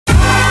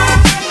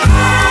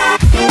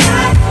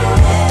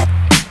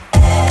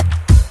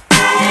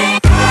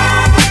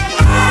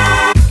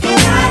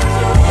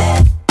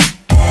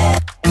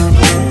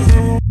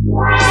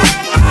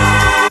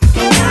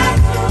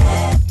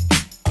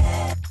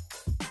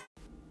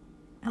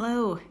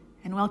Hello,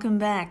 and welcome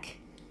back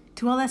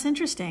to All That's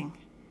Interesting.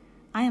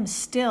 I am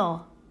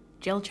still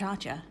Jill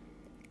Chacha,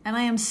 and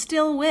I am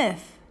still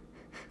with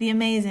the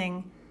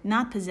amazing,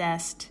 not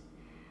possessed,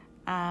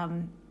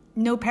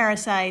 no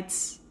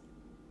parasites,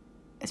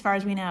 as far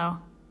as we know,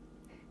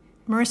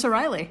 Marissa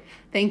Riley.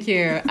 Thank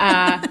you.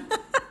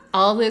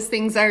 All those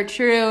things are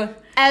true.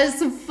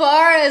 As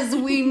far as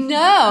we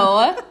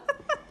know,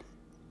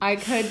 I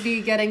could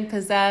be getting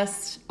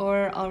possessed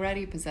or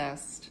already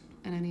possessed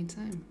at any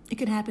time. It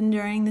could happen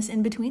during this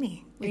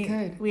in-betweeny. It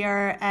could. We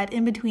are at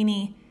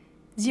in-betweeny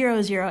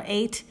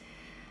 008.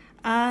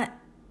 And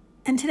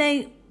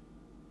today,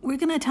 we're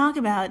going to talk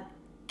about,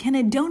 can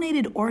a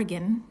donated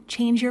organ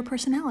change your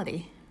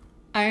personality?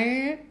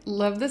 I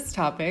love this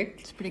topic.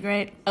 It's pretty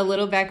great. A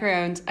little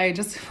background. I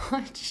just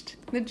watched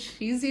the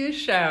cheesiest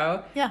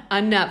show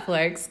on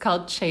Netflix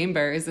called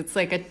Chambers. It's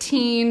like a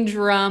teen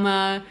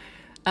drama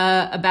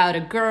about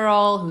a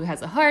girl who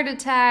has a heart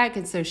attack.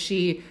 And so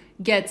she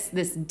gets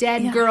this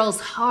dead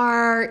girl's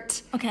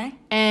heart. Okay.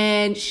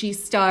 And she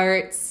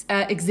starts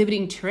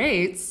exhibiting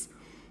traits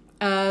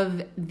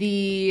of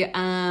the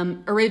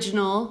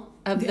original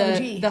of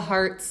the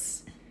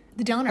heart's...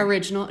 The donor.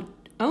 Original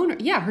owner.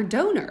 Yeah, her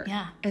donor.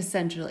 Yeah.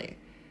 Essentially.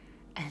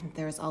 And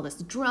there's all this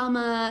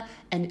drama,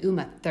 and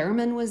Uma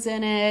Thurman was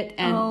in it.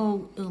 And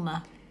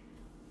Uma.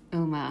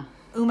 Uma.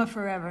 Uma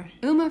forever.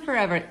 Uma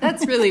forever.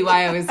 That's really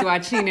why I was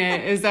watching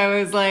it, is I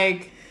was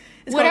like,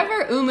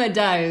 whatever Uma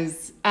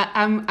does,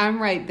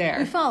 I'm right there.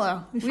 We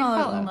follow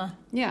Uma.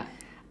 Yeah.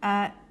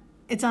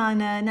 It's on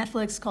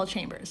Netflix, called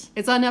Chambers.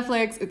 It's on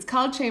Netflix. It's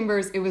called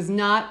Chambers. It was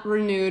not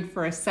renewed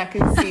for a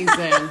second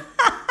season.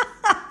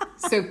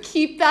 So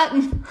keep that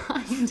in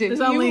mind if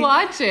you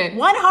watch it.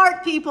 One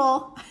heart,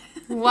 people.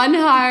 One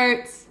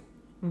heart,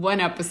 one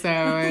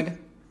episode.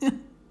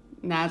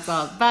 That's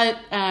all. But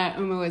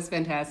Uma was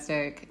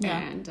fantastic. Yeah.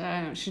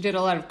 And she did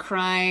a lot of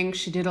crying.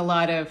 She did a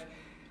lot of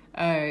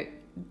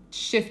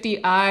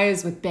shifty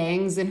eyes with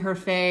bangs in her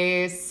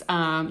face.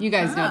 You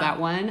guys know that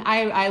one.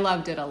 I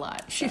loved it a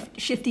lot. So.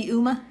 Shifty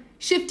Uma?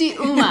 Shifty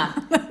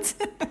Uma.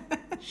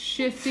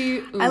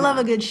 Shifty Uma. I love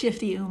a good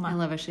shifty Uma. I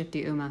love a shifty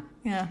Uma.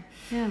 Yeah.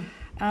 Yeah.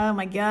 Oh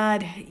my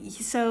God.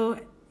 So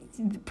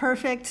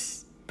perfect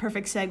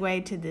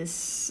segue to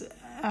this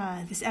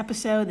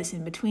episode, this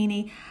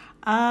in-betweeny.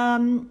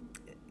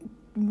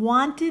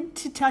 Wanted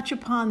to touch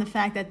upon the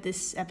fact that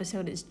this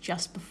episode is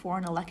just before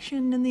an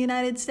election in the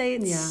United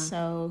States. Yeah.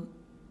 So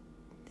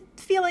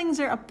feelings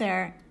are up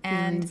there.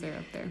 And feelings are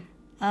up there.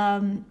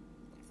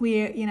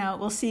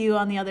 we'll see you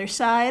on the other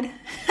side.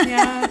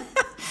 Yeah.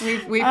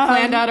 We've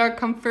planned out our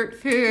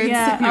comfort foods.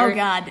 Yeah. Oh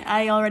God,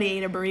 I already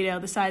ate a burrito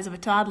the size of a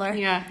toddler.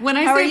 Yeah. When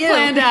I say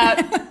planned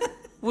out,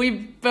 we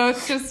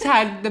both just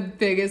had the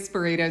biggest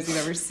burritos you've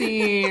ever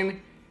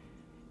seen.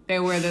 They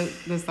were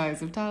the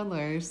size of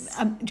toddlers.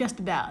 Just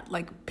about.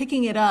 Like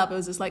picking it up, it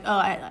was just like,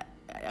 I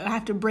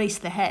have to brace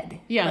the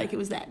head. Yeah. Like it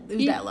was that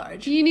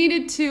large. You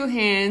needed two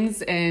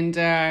hands, and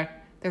there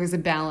was a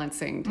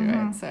balancing to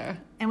it. So.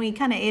 And we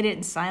kind of ate it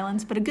in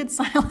silence, but a good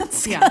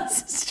silence. Yeah.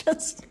 It's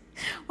just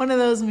one of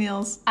those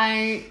meals.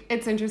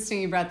 It's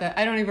interesting you brought that.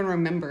 I don't even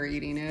remember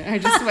eating it. I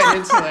just went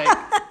into like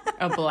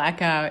a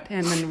blackout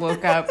and then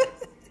woke up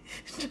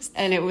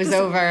and it was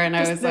over and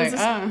I was like,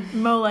 oh.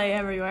 Mole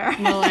everywhere.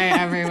 Mole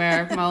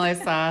everywhere. Mole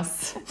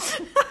sauce.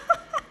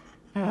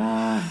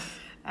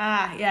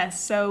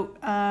 Yes. So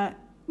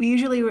we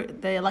usually,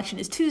 the election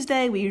is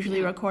Tuesday. We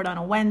usually record on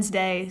a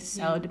Wednesday.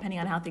 So depending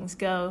on how things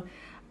go,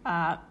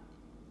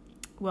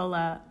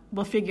 we'll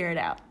figure it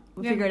out.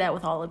 We'll figure it out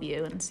with all of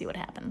you and see what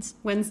happens.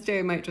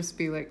 Wednesday might just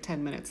be like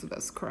 10 minutes of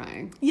us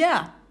crying.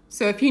 Yeah.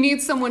 So if you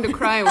need someone to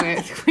cry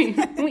with, we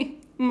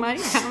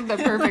might have the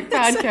perfect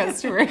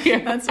podcast for you.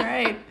 That's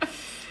right.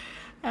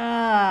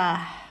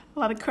 A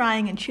lot of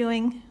crying and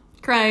chewing.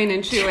 Crying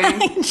and chewing.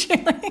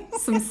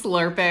 Some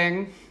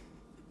slurping.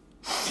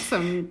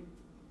 Some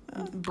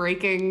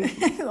breaking.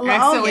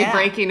 Accidentally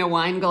breaking a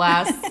wine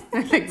glass.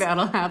 I think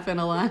that'll happen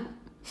a lot.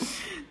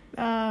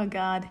 Oh,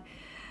 God.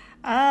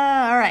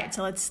 All right,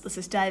 so let's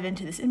just dive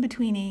into this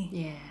in-betweeny.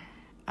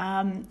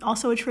 Yeah.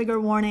 Also a trigger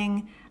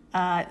warning,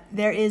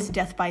 there is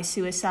death by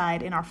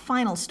suicide in our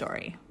final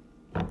story.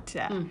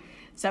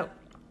 So,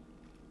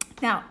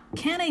 now,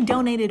 can a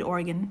donated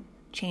organ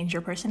change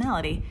your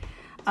personality?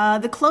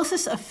 The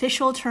closest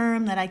official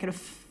term that I could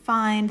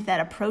find that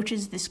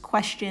approaches this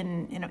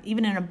question,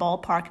 even in a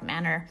ballpark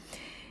manner,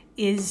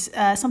 is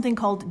something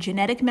called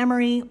genetic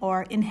memory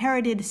or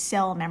inherited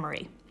cell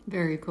memory.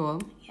 Very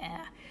cool.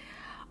 Yeah.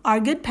 Our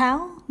good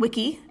pal,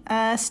 Wiki,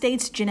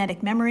 states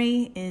genetic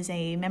memory is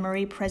a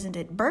memory present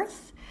at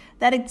birth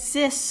that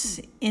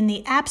exists in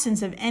the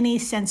absence of any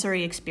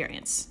sensory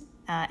experience,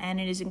 and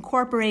it is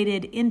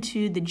incorporated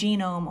into the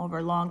genome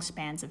over long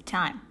spans of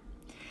time.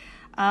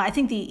 I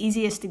think the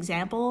easiest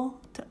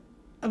example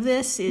of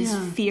this is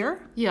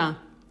fear. Yeah.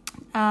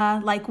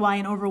 Like why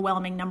an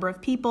overwhelming number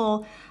of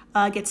people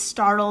get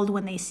startled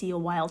when they see a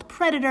wild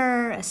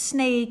predator, a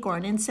snake, or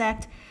an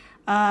insect.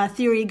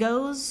 Theory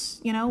goes,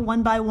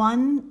 one by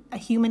one, a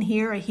human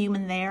here, a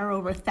human there,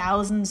 over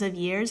thousands of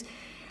years.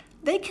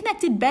 they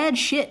connected bad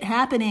shit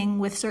happening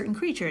with certain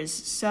creatures.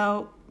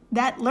 So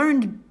that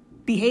learned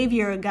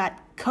behavior got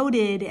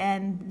coded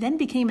and then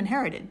became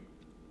inherited.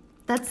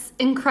 That's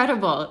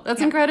incredible.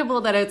 That's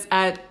incredible that it's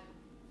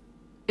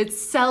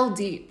cell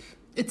deep.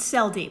 It's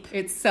cell deep.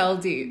 It's cell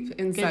deep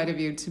inside of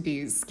you to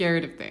be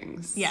scared of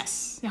things.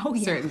 Yes. Oh,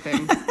 yeah. Certain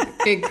things.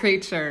 Big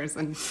creatures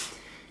and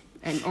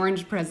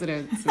orange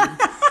presidents and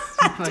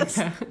stuff like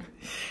that.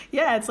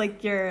 Yeah, it's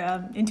like your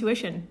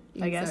intuition,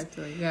 I guess.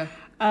 Exactly, yeah.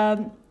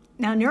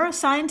 Now,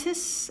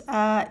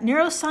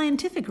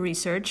 neuroscientific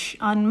research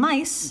on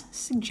mice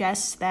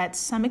suggests that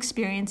some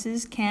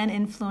experiences can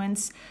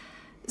influence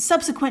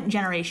subsequent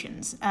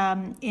generations.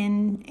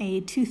 In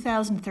a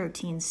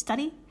 2013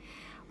 study,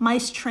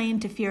 mice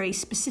trained to fear a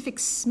specific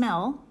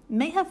smell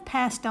may have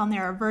passed down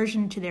their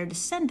aversion to their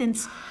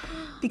descendants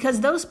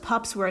because those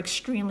pups were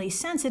extremely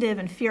sensitive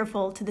and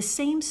fearful to the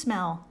same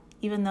smell,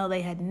 even though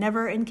they had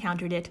never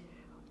encountered it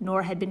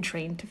nor had been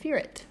trained to fear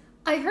it.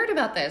 I heard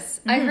about this.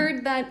 I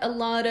heard that a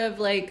lot of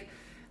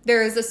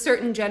there is a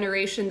certain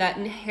generation that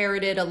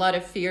inherited a lot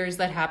of fears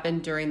that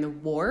happened during the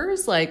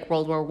wars, like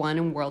World War I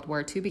and World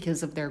War II,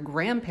 because of their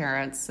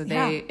grandparents. So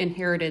they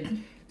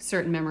inherited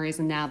certain memories,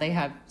 and now they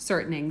have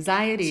certain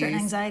anxieties.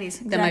 Exactly.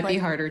 That might be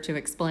harder to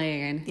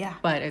explain. Yeah.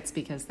 But it's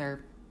because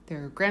their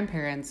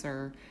grandparents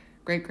or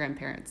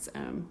great-grandparents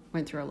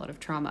went through a lot of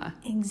trauma.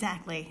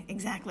 Exactly.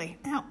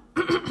 Now,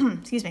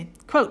 excuse me,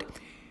 quote,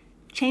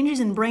 changes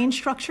in brain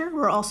structure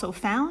were also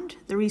found.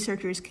 The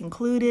researchers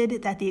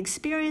concluded that the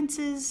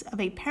experiences of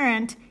a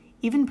parent,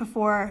 even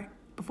before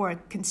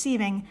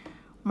conceiving,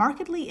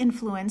 markedly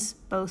influence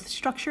both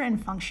structure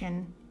and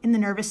function in the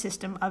nervous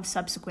system of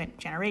subsequent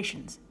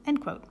generations,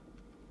 end quote.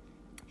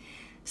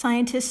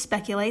 Scientists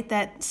speculate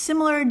that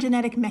similar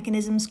genetic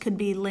mechanisms could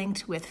be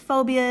linked with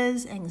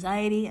phobias,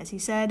 anxiety, as he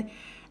said,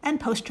 and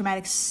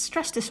post-traumatic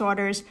stress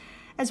disorders,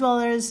 as well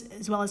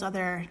as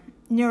other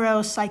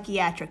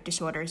neuropsychiatric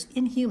disorders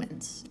in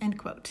humans, end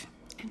quote.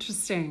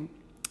 Interesting.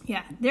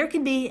 Yeah, there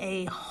could be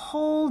a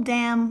whole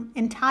damn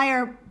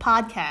entire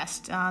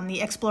podcast on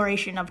the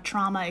exploration of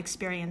trauma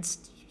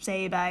experienced,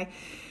 say, by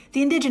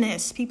the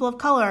indigenous, people of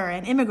color,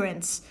 and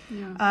immigrants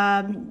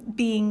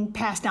being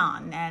passed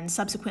on and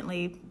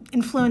subsequently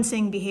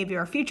influencing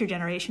behavior of future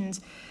generations.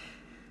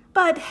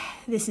 But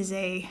this is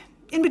a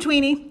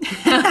in-betweeny,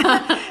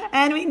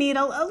 and we need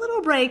a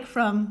little break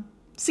from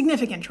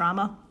significant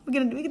trauma. We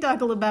can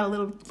talk a little about a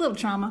little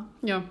trauma.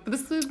 Yeah, but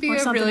this would be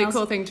a really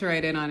cool thing to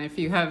write in on if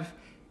you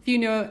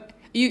know.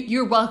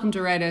 You're welcome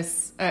to write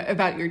us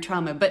about your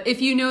trauma. But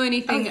if you know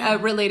anything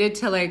related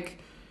to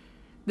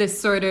this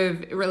sort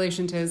of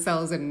relation to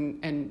cells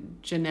and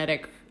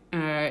genetic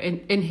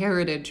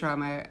inherited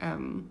trauma,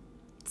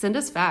 send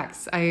us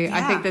facts.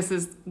 I think this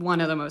is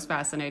one of the most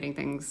fascinating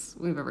things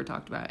we've ever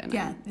talked about. And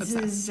this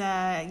is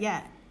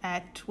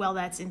at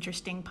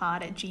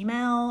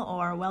wellthat'sinterestingpod@gmail,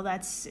 or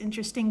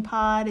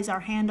wellthat'sinterestingpod is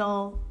our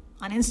handle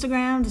on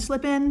Instagram. To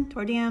slip in to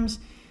our DMs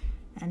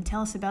and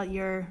tell us about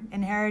your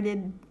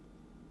inherited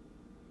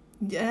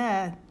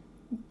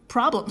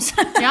problems.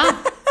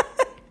 Yeah.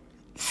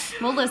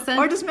 We'll listen.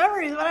 Or just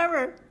memories,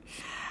 whatever.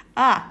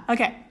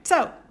 Okay.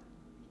 So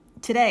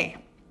today,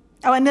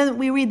 and then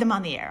we read them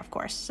on the air, of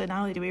course. So not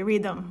only do we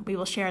read them, we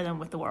will share them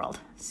with the world.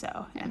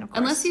 So, and of course,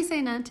 unless you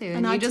say not to,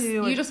 and you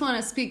just want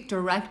to speak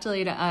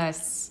directly to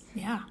us.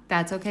 Yeah,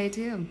 that's okay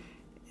too.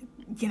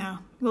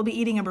 We'll be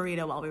eating a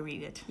burrito while we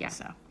read it. Yeah.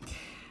 So,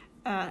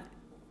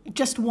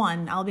 just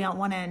one. I'll be on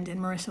one end, and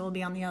Marissa will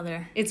be on the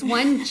other. It's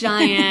one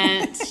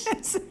giant,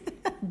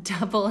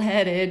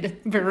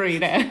 double-headed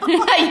burrito.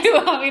 You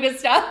want me to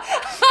stop?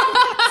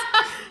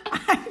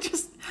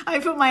 I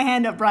put my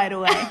hand up right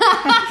away.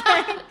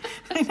 Okay?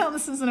 I know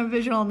this isn't a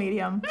visual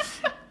medium,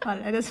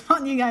 but I just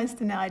want you guys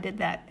to know I did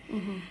that.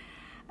 Mm-hmm.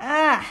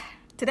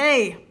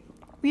 Today,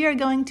 we are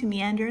going to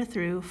meander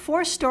through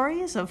 4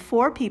 stories of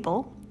 4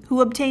 people who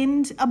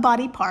obtained a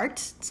body part,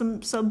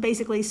 so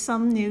basically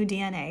some new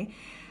DNA,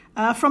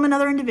 from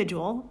another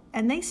individual,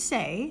 and they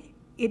say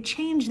it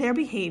changed their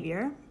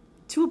behavior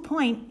to a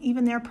point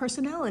even their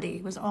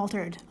personality was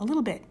altered a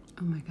little bit.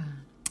 Oh my God.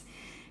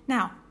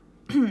 Now,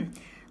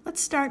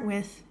 let's start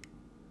with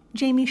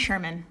Jamie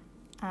Sherman.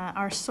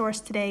 Our source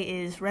today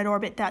is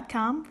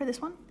redorbit.com for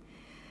this one.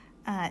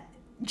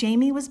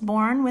 Jamie was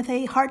born with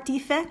a heart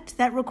defect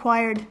that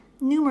required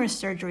numerous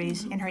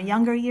surgeries in her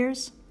younger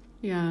years.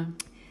 Yeah.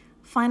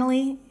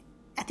 Finally,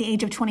 at the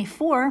age of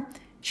 24,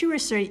 she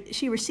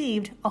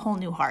received a whole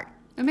new heart.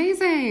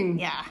 Amazing.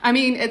 Yeah. I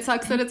mean, it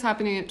sucks that it's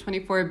happening at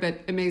 24,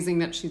 but amazing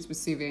that she's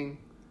receiving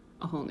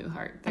a whole new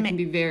heart. That can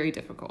be very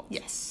difficult.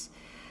 Yes.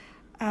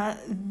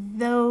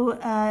 Though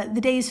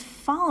the days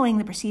following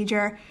the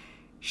procedure,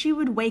 she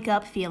would wake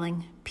up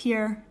feeling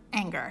pure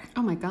anger.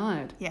 Oh my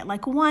God. Yeah,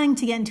 like wanting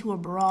to get into a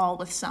brawl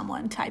with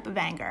someone type of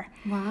anger.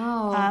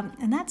 Wow.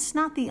 And that's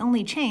not the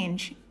only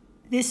change.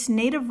 This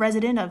native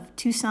resident of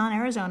Tucson,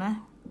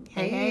 Arizona,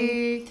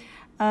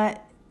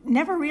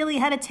 never really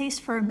had a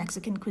taste for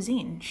Mexican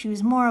cuisine. She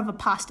was more of a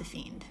pasta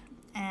fiend.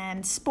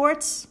 And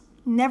sports,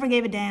 never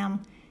gave a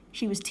damn.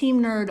 She was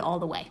team nerd all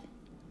the way.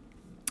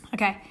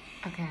 Okay.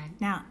 Okay.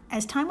 Now,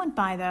 as time went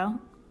by, though,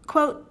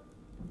 quote,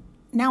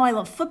 "Now I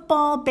love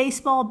football,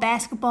 baseball,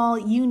 basketball,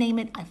 you name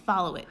it, I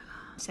follow it,"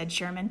 said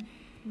Sherman.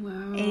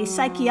 Wow. A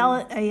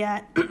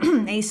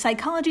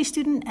psychology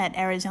student at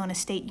Arizona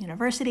State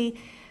University,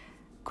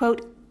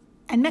 quote,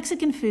 "And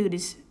Mexican food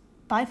is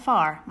by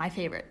far my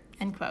favorite,"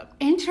 end quote.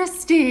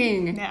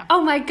 Interesting. Yeah.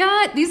 Oh my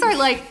God. These are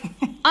like,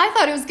 I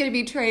thought it was going to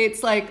be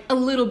traits like a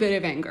little bit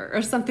of anger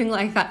or something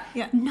like that.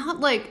 Yeah. Not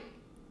like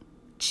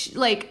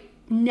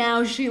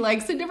now she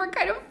likes a different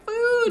kind of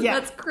food. Yeah.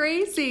 That's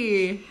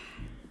crazy.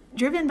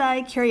 Driven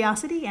by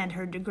curiosity and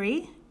her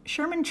degree,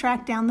 Sherman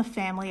tracked down the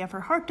family of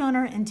her heart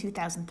donor in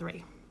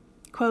 2003.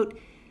 Quote,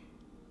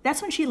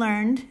 "That's when she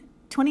learned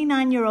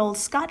 29-year-old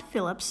Scott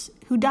Phillips,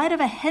 who died of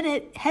a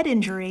head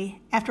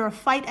injury after a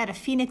fight at a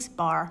Phoenix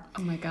bar,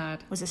 Oh my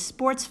God. was a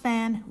sports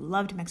fan who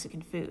loved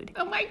Mexican food.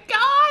 Oh my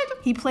God.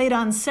 He played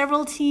on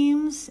several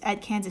teams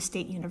at Kansas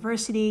State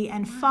University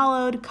and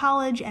followed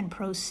college and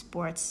pro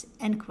sports,"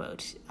 end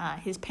quote.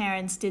 His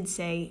parents did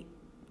say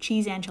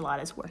cheese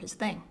enchiladas were his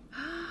thing.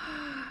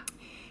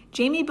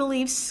 Jamie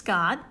believes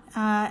Scott,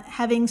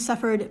 having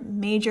suffered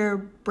major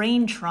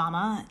brain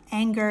trauma,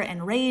 anger,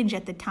 and rage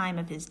at the time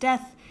of his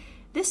death,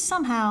 this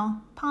somehow,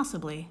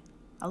 possibly,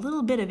 a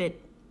little bit of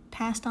it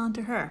passed on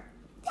to her.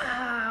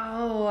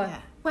 Wow.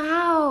 Yeah.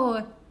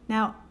 Wow.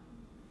 Now,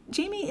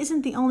 Jamie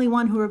isn't the only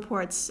one who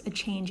reports a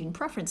change in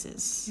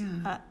preferences.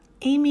 Yeah.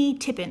 Amy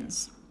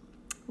Tippins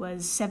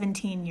was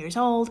 17 years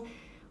old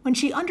when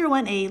she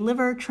underwent a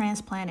liver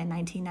transplant in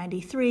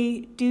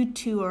 1993 due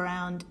to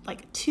around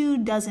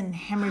 24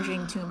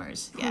 hemorrhaging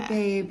tumors. Poor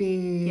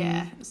baby.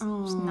 Yeah, it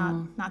was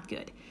not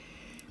good.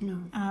 No.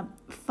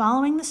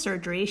 Following the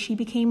surgery, she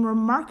became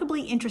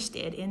remarkably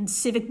interested in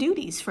civic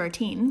duties for a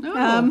teen.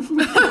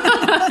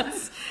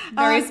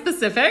 Very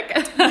specific.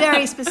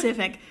 Very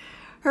specific.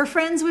 Her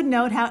friends would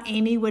note how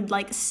Amy would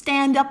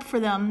stand up for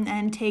them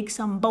and take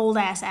some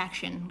bold-ass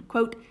action.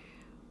 Quote,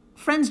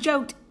 "Friends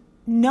joked,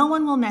 'No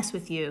one will mess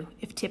with you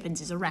if Tippins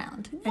is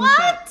around.'" End What?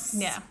 quote.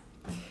 Yeah.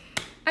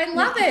 I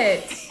love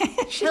it.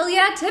 Hell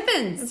yeah,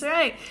 Tippins. That's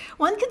right.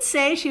 One could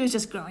say she was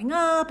just growing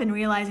up and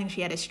realizing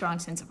she had a strong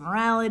sense of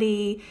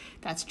morality.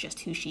 That's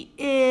just who she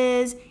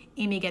is.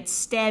 Amy gets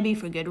stabby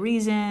for good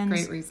reasons.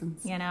 Great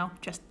reasons.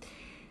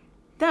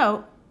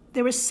 Though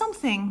there was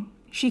something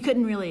she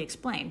couldn't really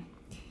explain.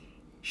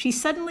 She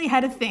suddenly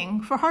had a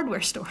thing for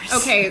hardware stores.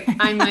 Okay,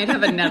 I might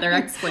have another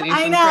explanation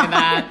I know. for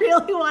that. I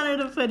really wanted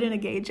to put in a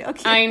gay joke.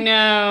 I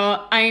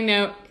know.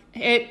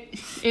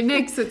 It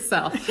makes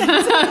itself.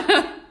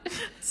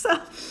 So,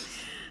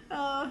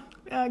 oh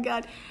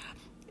God.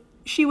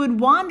 She would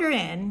wander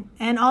in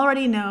and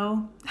already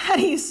know how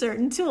to use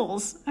certain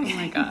tools. Okay. Oh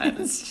my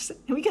God.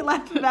 We can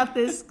laugh about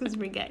this because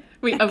we're gay.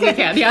 We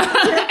can,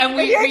 yeah. And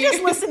You're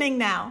just listening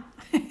now.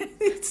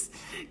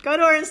 Go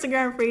to our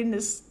Instagram feed and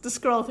to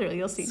scroll through.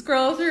 You'll see.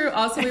 Scroll through.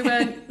 Also, we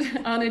went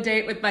on a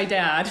date with my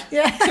dad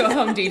to a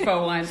Home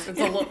Depot once.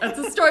 It's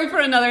a story for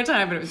another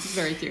time, but it was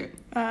very cute.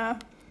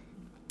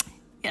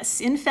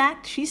 Yes, in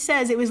fact, she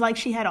says it was like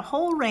she had a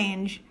whole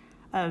range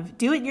of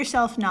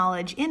do-it-yourself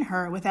knowledge in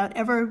her without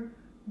ever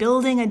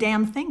building a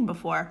damn thing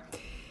before.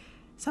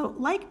 So,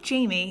 like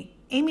Jamie,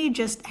 Amy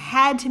just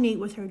had to meet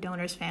with her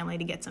donor's family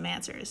to get some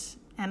answers.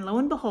 And lo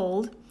and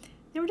behold,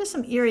 there were just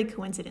some eerie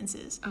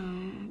coincidences.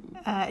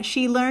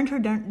 She learned her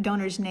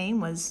donor's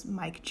name was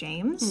Mike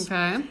James.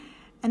 Okay.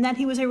 And that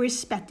he was a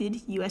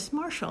respected U.S.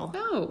 Marshal.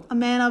 Oh. A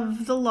man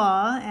of the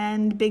law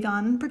and big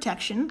on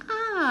protection.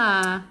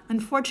 Ah.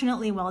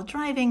 Unfortunately, while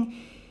driving,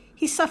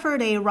 he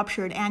suffered a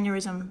ruptured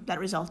aneurysm that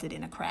resulted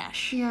in a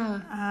crash.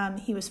 Yeah.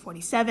 He was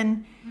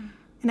 47.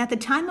 And at the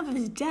time of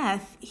his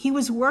death, he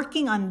was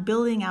working on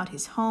building out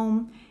his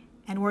home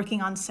and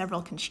working on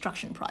several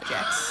construction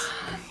projects.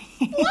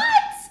 What?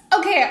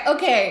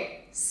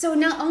 Okay. So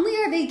not only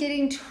are they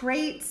getting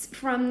traits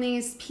from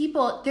these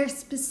people, they're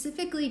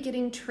specifically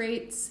getting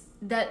traits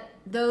that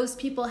those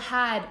people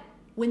had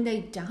when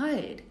they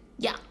died.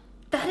 Yeah.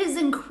 That is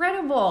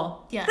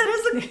incredible. Yeah.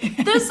 That's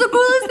the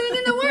coolest thing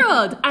in the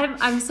world.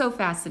 I'm so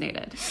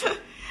fascinated.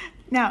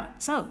 Now,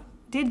 so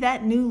did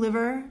that new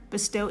liver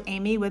bestow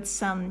Amy with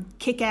some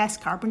kick-ass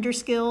carpenter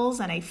skills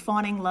and a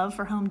fawning love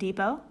for Home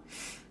Depot?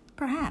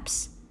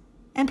 Perhaps.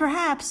 And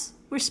perhaps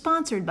we're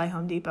sponsored by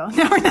Home Depot.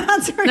 No, we're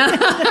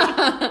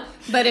not.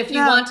 But if you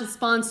want to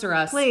sponsor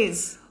us,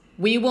 please,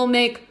 we will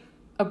make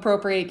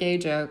appropriate gay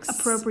jokes.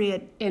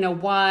 Appropriate. In a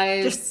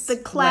wise Just the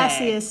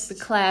classiest. way.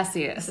 The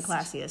classiest. The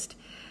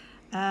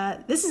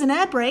classiest. This is an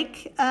ad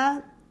break.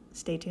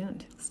 Stay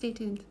tuned. Stay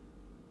tuned.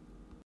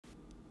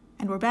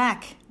 And we're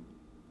back.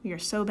 We are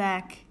so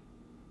back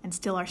and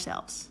still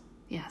ourselves.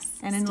 Yes.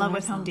 And in love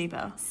with Home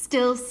Depot.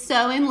 Still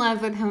so in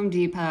love with Home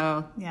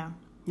Depot. Yeah.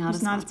 Not a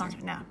sponsor.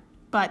 No.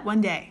 But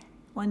one day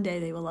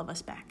they will love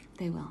us back.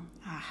 They will.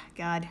 Ah,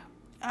 God.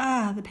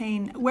 Ah, the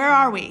pain. Where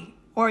are we?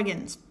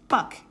 Organs.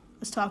 Fuck.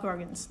 Let's talk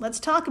organs. Let's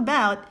talk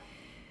about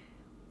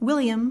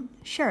William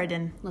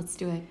Sheridan. Let's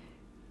do it.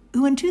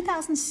 Who in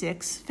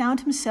 2006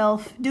 found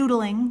himself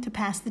doodling to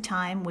pass the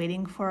time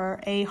waiting for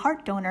a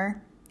heart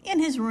donor in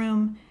his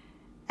room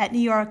at New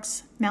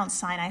York's Mount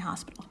Sinai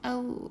Hospital.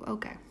 Oh,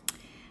 okay.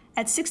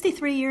 At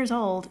 63 years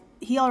old,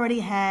 he already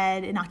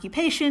had an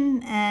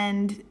occupation,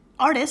 and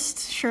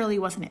artist surely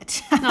wasn't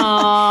it.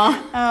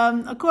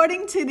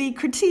 According to the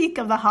critique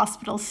of the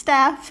hospital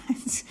staff,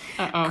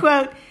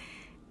 quote,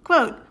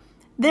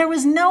 there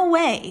was no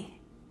way,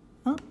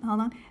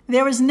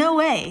 there was no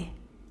way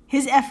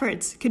his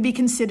efforts could be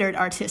considered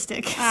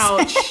artistic.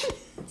 Ouch.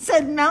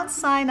 said Mount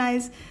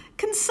Sinai's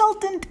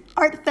consultant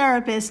art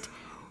therapist,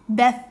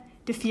 Beth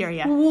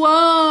DeFuria.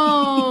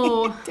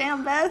 Whoa.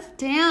 Damn, Beth.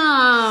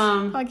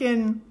 Damn.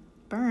 Fucking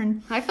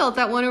burn. I felt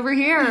that one over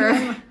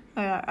here.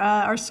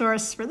 Our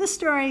source for this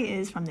story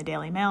is from the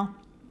Daily Mail.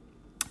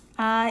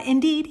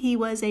 Indeed, he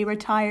was a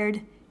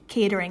retired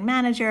catering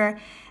manager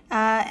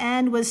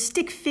and was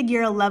stick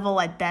figure level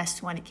at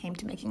best when it came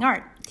to making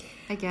art.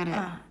 I get it.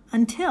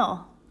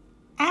 Until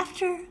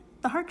after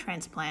the heart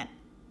transplant,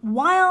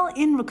 while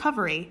in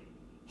recovery,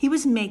 he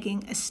was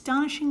making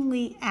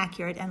astonishingly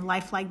accurate and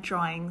lifelike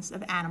drawings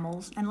of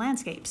animals and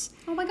landscapes.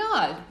 Oh my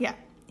God. Yeah.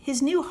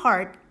 His new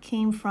heart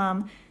came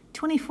from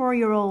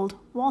 24-year-old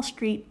Wall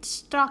Street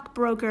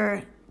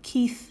stockbroker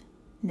Keith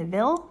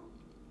Neville,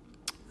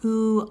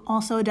 who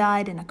also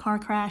died in a car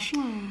crash.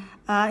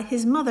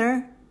 His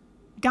mother,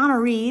 Donna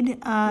Reed,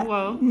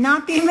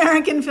 not the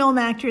American film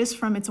actress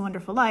from It's a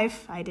Wonderful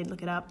Life, I did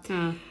look it up,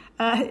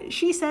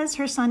 she says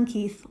her son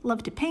Keith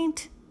loved to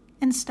paint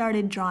and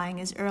started drawing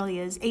as early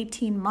as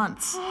 18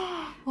 months.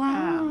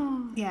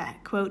 Wow.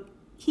 Quote,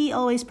 he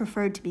always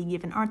preferred to be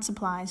given art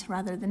supplies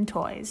rather than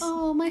toys.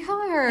 Oh, my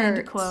heart.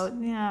 End quote,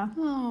 yeah.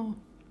 Oh.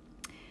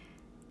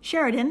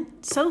 Sheridan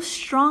so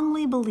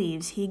strongly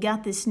believes he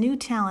got this new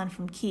talent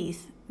from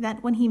Keith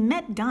that when he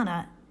met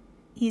Donna,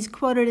 he's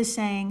quoted as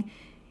saying,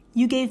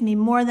 "You gave me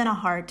more than a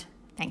heart,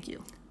 thank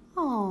you."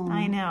 Oh.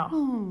 I know.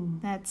 Oh.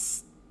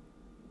 That's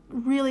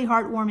really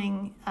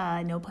heartwarming,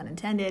 no pun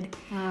intended.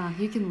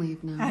 You can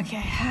leave now.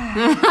 Okay.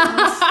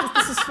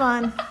 This is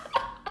fun.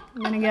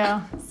 I'm gonna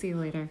go. See you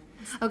later.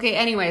 Okay,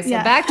 anyway, so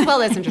back to Well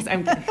Listeners.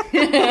 I'm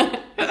kidding.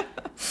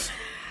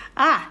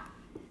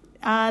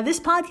 This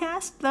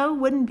podcast, though,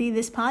 wouldn't be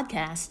this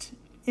podcast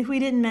if we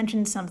didn't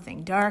mention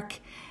something dark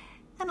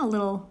and a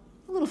little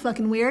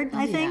fucking weird,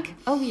 I think.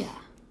 Oh, yeah.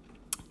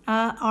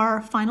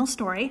 Our final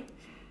story,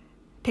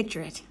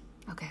 picture it.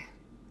 Okay.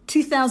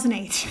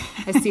 2008.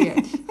 I see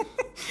it.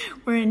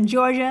 We're in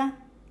Georgia,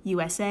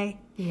 USA.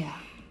 Yeah.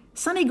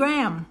 Sonny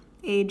Graham,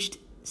 aged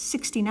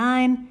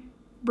 69,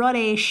 brought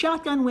a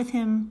shotgun with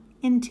him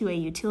into a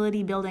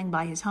utility building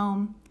by his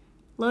home,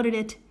 loaded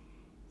it,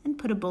 and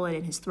put a bullet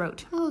in his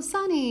throat. Oh,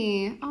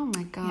 Sonny. Oh,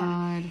 my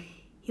God. Yeah.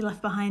 He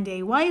left behind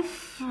a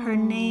wife, her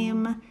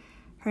name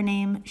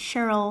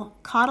Cheryl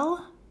Cottle.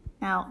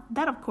 Now,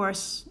 that, of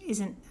course,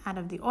 isn't out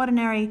of the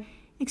ordinary,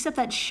 except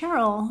that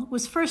Cheryl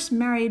was first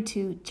married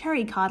to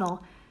Terry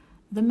Cottle,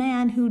 the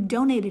man who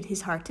donated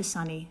his heart to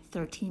Sonny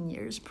 13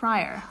 years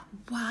prior.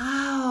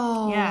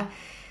 Wow. Yeah.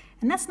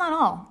 And that's not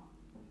all.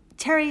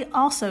 Terry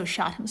also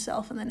shot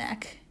himself in the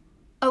neck.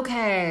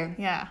 Okay.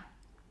 Yeah.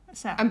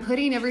 So I'm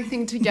putting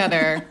everything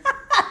together.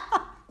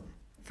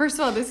 First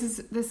of all, this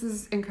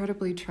is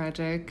incredibly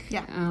tragic.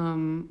 Yeah.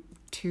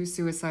 2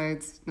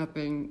 suicides,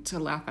 nothing to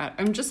laugh at.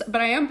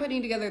 But I am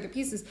putting together the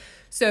pieces.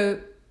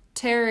 So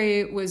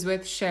Terry was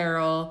with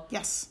Cheryl.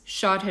 Yes.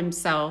 Shot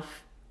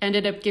himself.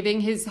 Ended up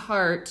giving his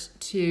heart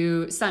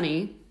to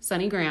Sonny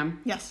Graham.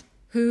 Yes.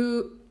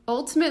 Who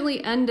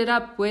ultimately ended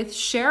up with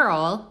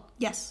Cheryl.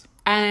 Yes.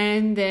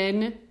 And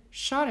then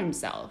shot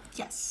himself.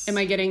 Yes. Am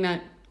I getting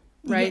that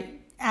right?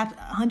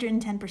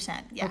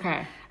 110%. Yeah. Okay.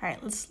 All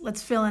right.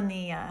 Let's fill in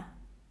the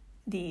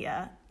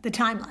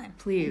timeline.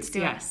 Please. Let's do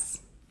yes.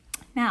 it.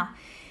 Now,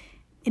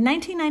 in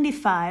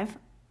 1995,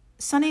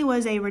 Sonny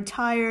was a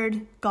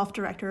retired golf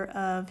director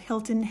of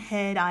Hilton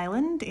Head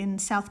Island in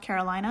South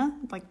Carolina,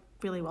 like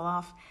really well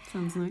off.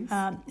 Sounds nice.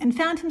 And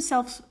found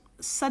himself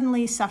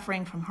suddenly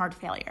suffering from heart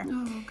failure.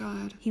 Oh,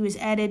 God. He was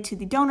added to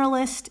the donor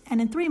list,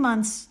 and in 3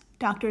 months,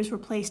 doctors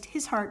replaced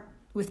his heart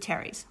with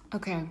Terry's.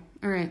 Okay.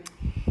 All right.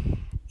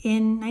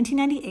 In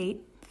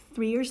 1998,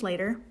 3 years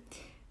later,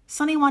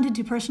 Sonny wanted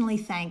to personally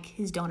thank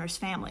his donor's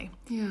family.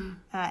 Yeah.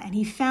 And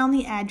he found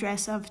the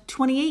address of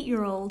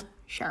 28-year-old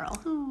Cheryl.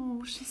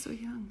 Oh, she's so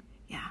young.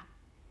 Yeah.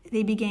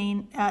 They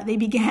began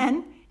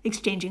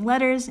exchanging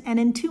letters, and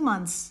in 2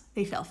 months,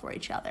 they fell for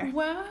each other.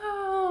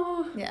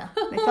 Wow. Yeah.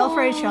 They fell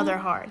for each other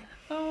hard.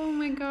 Oh,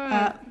 my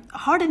God.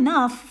 Hard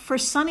enough for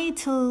Sonny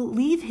to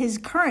leave his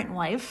current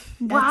wife.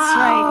 That's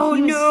wow.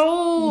 right.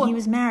 No. He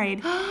was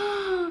married.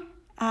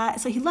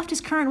 So he left his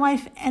current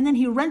wife, and then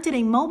he rented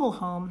a mobile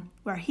home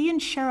where he and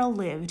Cheryl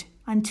lived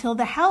until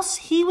the house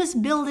he was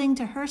building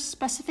to her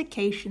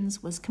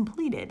specifications was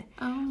completed.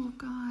 Oh,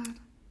 God.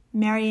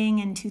 Marrying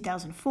in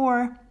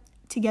 2004,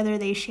 together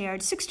they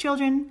shared 6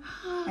 children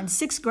and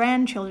 6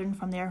 grandchildren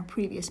from their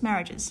previous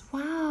marriages.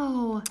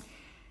 Wow.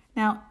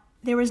 Now,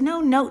 there was no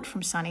note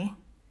from Sonny,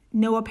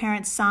 no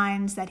apparent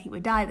signs that he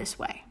would die this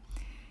way.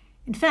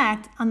 In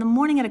fact, on the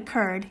morning it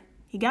occurred,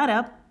 he got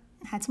up,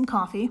 had some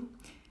coffee,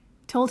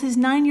 told his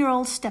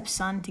 9-year-old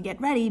stepson to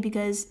get ready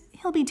because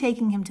he'll be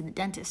taking him to the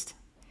dentist.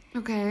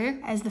 Okay.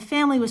 As the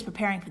family was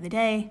preparing for the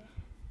day,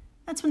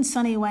 that's when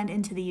Sonny went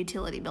into the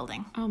utility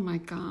building. Oh my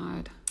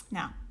God.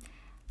 Now,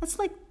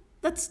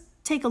 let's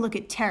take a look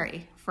at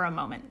Terry for a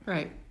moment.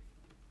 Right.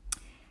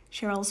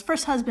 Cheryl's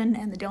first husband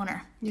and the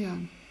donor. Yeah.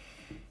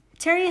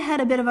 Terry had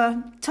a bit of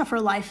a tougher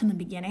life in the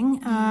beginning,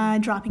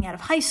 dropping out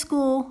of high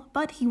school,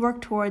 but he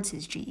worked towards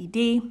his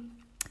GED.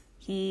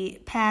 He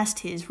passed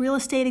his real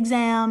estate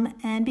exam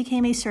and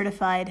became a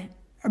certified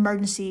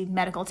emergency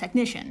medical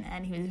technician,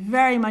 and he was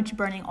very much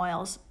burning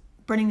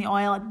the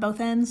oil at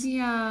both ends.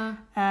 Yeah.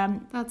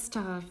 That's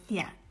tough.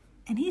 Yeah.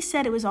 And he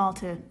said it was all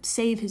to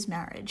save his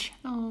marriage.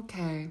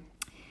 Okay.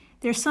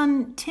 Their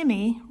son,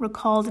 Timmy,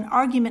 recalled an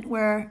argument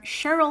where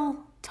Cheryl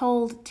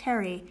told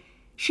Terry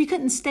she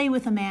couldn't stay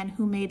with a man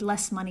who made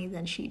less money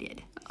than she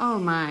did. Oh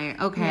my.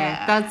 Okay.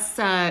 Yeah. That's,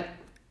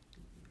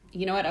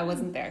 you know what? I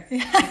wasn't there.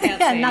 I can't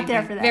say not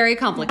there for that. Very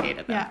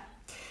complicated, though.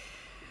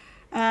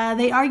 Yeah.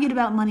 They argued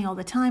about money all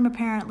the time,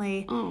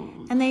 apparently, Oh.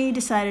 and they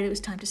decided it was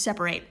time to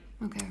separate.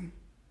 Okay.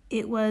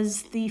 It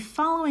was the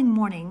following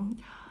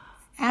morning.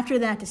 After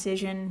that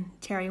decision,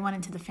 Terry went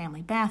into the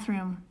family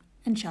bathroom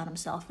and shot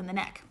himself in the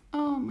neck.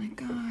 Oh my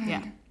God.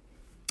 Yeah.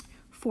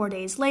 4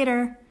 days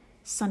later,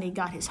 Sonny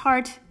got his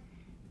heart.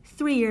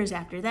 3 years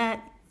after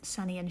that,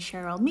 Sonny and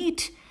Cheryl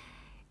meet,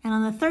 and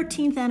on the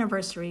 13th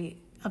anniversary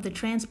of the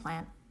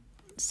transplant,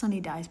 Sonny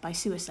dies by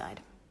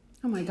suicide.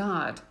 Oh my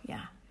God.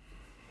 Yeah.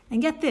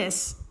 And get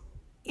this,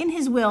 in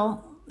his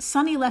will,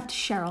 Sonny left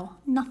Cheryl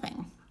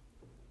nothing.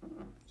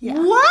 Yeah.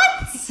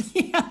 What?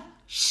 Yeah.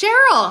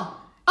 Cheryl.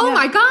 Oh Yeah.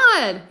 my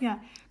God. Yeah.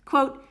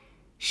 Quote,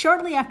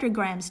 shortly after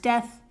Graham's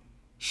death,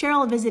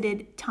 Cheryl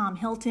visited Tom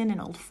Hilton, an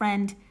old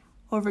friend.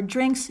 Over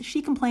drinks,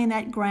 she complained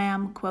that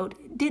Graham,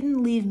 quote,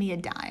 didn't leave me a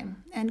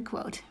dime, end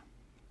quote.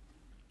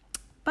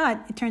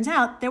 But it turns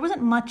out there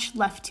wasn't much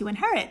left to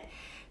inherit.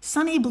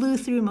 Sonny blew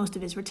through most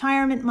of his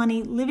retirement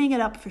money, living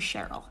it up for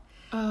Cheryl.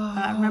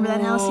 Remember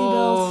that house he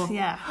built?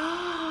 Yeah.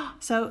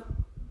 So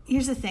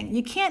here's the thing.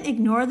 You can't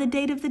ignore the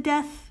date of the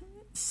death.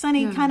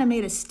 Sonny kind of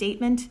made a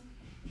statement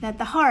that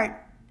the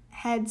heart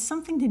had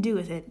something to do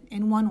with it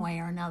in one way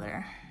or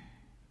another.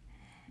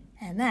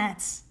 And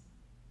that's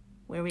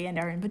where we end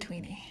our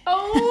in-betweenie.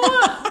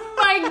 Oh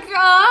my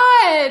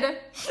God.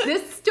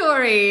 This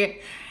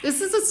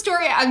is a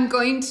story I'm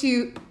going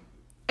to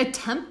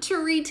attempt to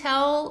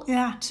retell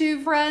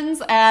to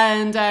friends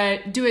and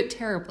do it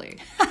terribly.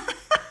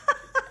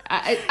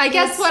 I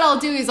guess what I'll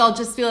do is I'll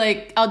just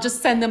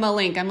send them a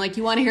link. I'm like,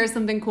 you want to hear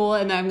something cool?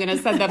 And I'm going to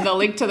send them the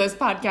link to this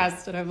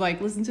podcast. And I'm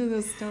like, listen to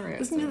this story.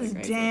 Listen to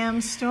this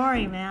damn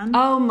story, man.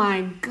 Oh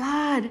my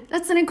God.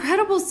 That's an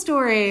incredible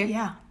story.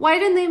 Yeah. Why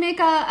didn't they make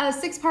a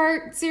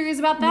 6-part series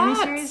about that?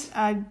 Miniseries?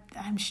 I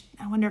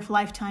wonder if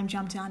Lifetime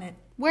jumped on it.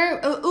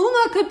 Where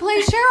Uma could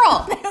play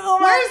Cheryl.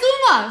 Where's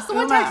Uma?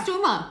 Someone text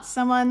Uma.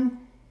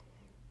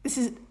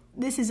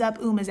 This is up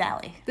Uma's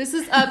alley. This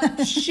is up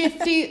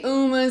Shifty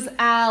Uma's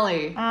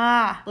alley.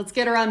 Let's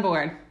get her on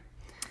board.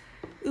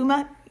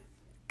 Uma,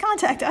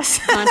 contact us.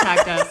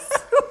 Contact us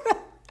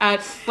at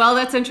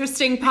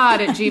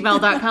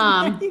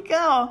wellthat'sinterestingpod@gmail.com. There you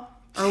go.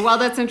 Or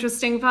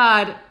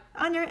wellthat'sinterestingpod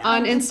on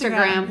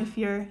Instagram.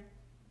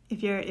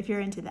 if you're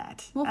into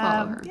that. We'll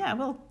follow her.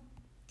 Yeah,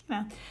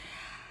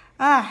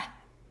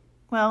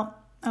 well,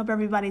 I hope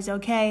everybody's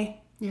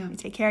okay. Yeah. You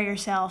take care of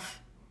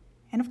yourself.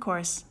 And of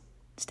course,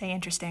 stay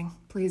interesting.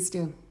 Please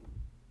do.